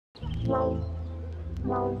I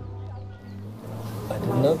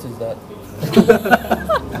didn't notice that.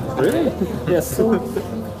 Really? Yes.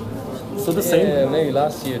 So the same. Yeah, maybe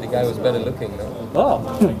last year the guy was better looking, no?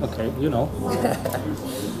 Oh, okay. You know.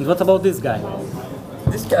 And what about this guy?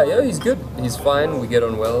 This guy, yeah, he's good. He's fine. We get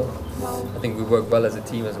on well. I think we work well as a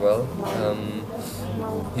team as well.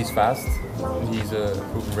 He's fast. He's a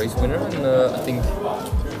proven race winner, and I think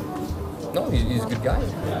he's a good guy,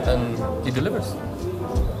 and he delivers.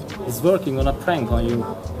 He's working on a prank on you.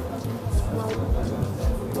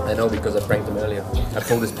 I know because I pranked him earlier. I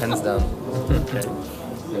pulled his pants down. Okay.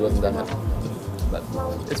 He wasn't that happy, but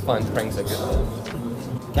it's fine. Pranks are good.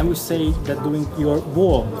 Can we say that during your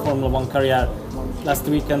whole Formula One career, last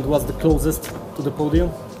weekend was the closest to the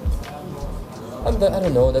podium? I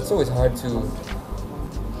don't know. That's always hard to.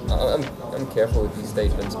 I'm careful with these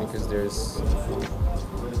statements because there's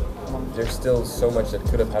still so much that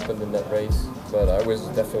could have happened in that race. But I was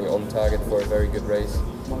definitely on target for a very good race.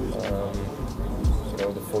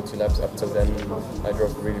 The 40 laps up till then, I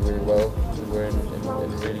drove really, really well. We were in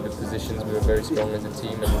really good positions. We were very strong as a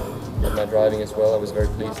team, and my driving as well. I was very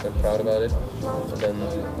pleased and proud about it. And then,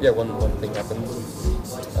 one thing happened.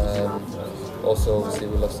 Also, obviously,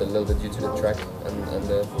 we lost a little bit due to the track and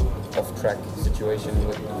the off-track situation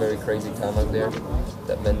with a very crazy time out there.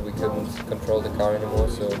 That meant we couldn't control the car anymore.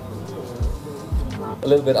 So a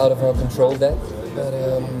little bit out of our control that. But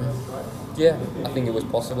I think it was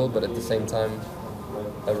possible. But at the same time,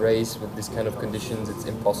 a race with this kind of conditions, it's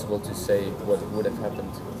impossible to say what would have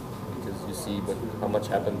happened because you see how much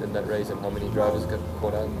happened in that race and how many drivers got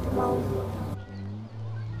caught out.